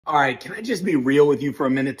All right, can I just be real with you for a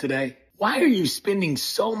minute today? Why are you spending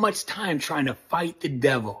so much time trying to fight the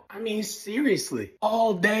devil? I mean, seriously,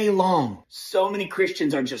 all day long. So many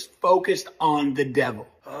Christians are just focused on the devil.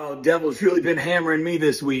 Oh, devil's really been hammering me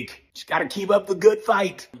this week. Just gotta keep up the good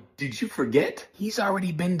fight. Did you forget? He's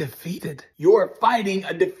already been defeated. You're fighting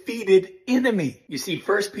a defeated enemy. You see,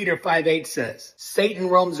 1 Peter 5:8 says, Satan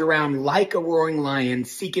roams around like a roaring lion,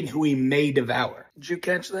 seeking who he may devour. Did you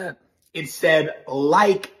catch that? It said,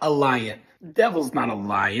 like a lion. The devil's not a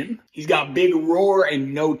lion. He's got big roar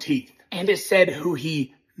and no teeth. And it said who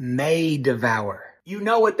he may devour. You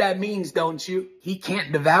know what that means, don't you? He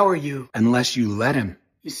can't devour you unless you let him.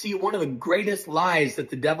 You see, one of the greatest lies that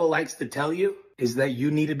the devil likes to tell you is that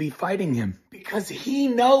you need to be fighting him because he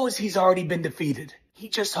knows he's already been defeated. He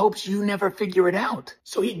just hopes you never figure it out.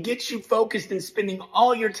 So he gets you focused and spending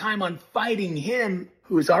all your time on fighting him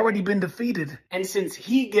who has already been defeated. And since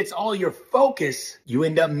he gets all your focus, you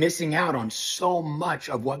end up missing out on so much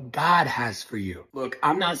of what God has for you. Look,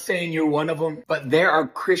 I'm not saying you're one of them, but there are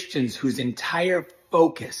Christians whose entire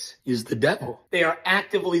focus is the devil. They are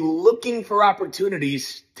actively looking for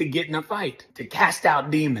opportunities to get in a fight, to cast out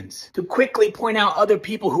demons, to quickly point out other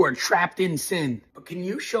people who are trapped in sin. But can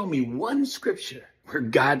you show me one scripture where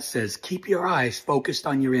God says, keep your eyes focused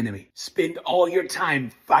on your enemy. Spend all your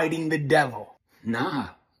time fighting the devil? Nah,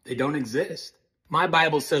 they don't exist. My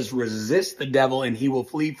Bible says resist the devil and he will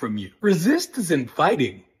flee from you. Resist isn't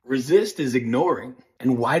fighting. Resist is ignoring.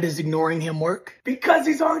 And why does ignoring him work? Because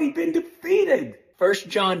he's already been defeated. 1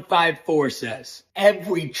 John 5:4 says,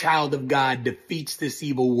 every child of God defeats this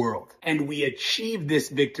evil world, and we achieve this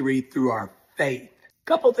victory through our faith.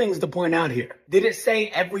 Couple things to point out here. Did it say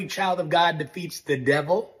every child of God defeats the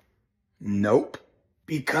devil? Nope.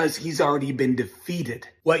 Because he's already been defeated.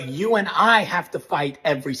 What you and I have to fight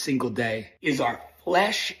every single day is our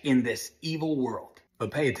flesh in this evil world.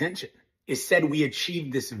 But pay attention. It said we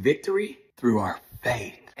achieve this victory through our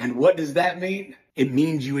faith. And what does that mean? It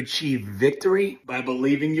means you achieve victory by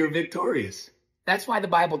believing you're victorious. That's why the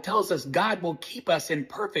Bible tells us God will keep us in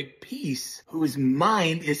perfect peace whose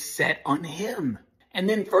mind is set on him. And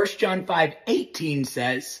then 1 John 5:18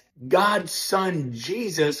 says, God's son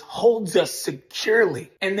Jesus holds us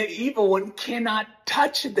securely, and the evil one cannot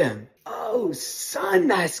touch them. Oh, son,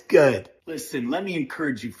 that's good. Listen, let me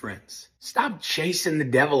encourage you, friends. Stop chasing the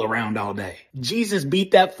devil around all day. Jesus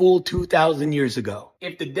beat that fool 2,000 years ago.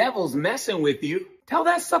 If the devil's messing with you, tell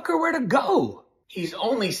that sucker where to go. He's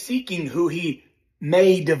only seeking who he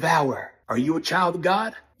may devour. Are you a child of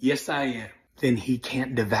God? Yes, I am. Then he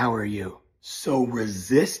can't devour you. So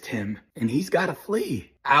resist him, and he's got to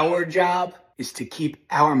flee. Our job is to keep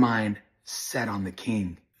our mind set on the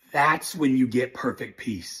King. That's when you get perfect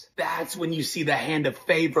peace. That's when you see the hand of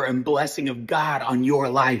favor and blessing of God on your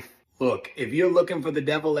life. Look, if you're looking for the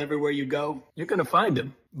devil everywhere you go, you're going to find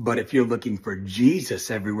him. But if you're looking for Jesus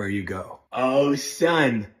everywhere you go, oh,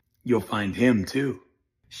 son, you'll find him too.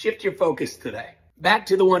 Shift your focus today. Back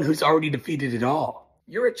to the one who's already defeated it all.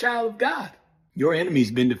 You're a child of God. Your enemy's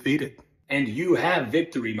been defeated. And you have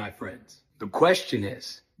victory, my friends. The question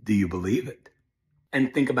is, do you believe it?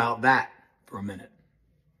 And think about that for a minute.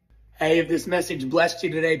 Hey, if this message blessed you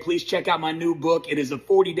today, please check out my new book. It is a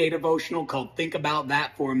 40-day devotional called Think About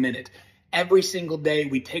That for a Minute. Every single day,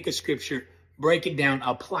 we take a scripture, break it down,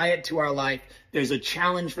 apply it to our life. There's a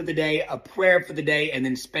challenge for the day, a prayer for the day, and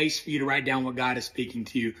then space for you to write down what God is speaking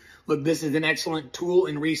to you. Look, this is an excellent tool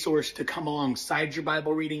and resource to come alongside your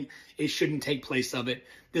Bible reading. It shouldn't take place of it.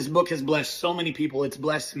 This book has blessed so many people. It's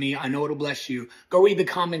blessed me. I know it'll bless you. Go read the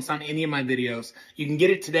comments on any of my videos. You can get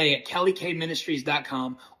it today at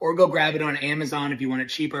kellykministries.com or go grab it on Amazon if you want it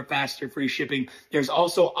cheaper, faster, free shipping. There's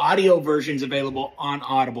also audio versions available on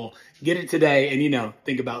Audible. Get it today and,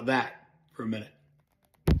 think about that for a minute.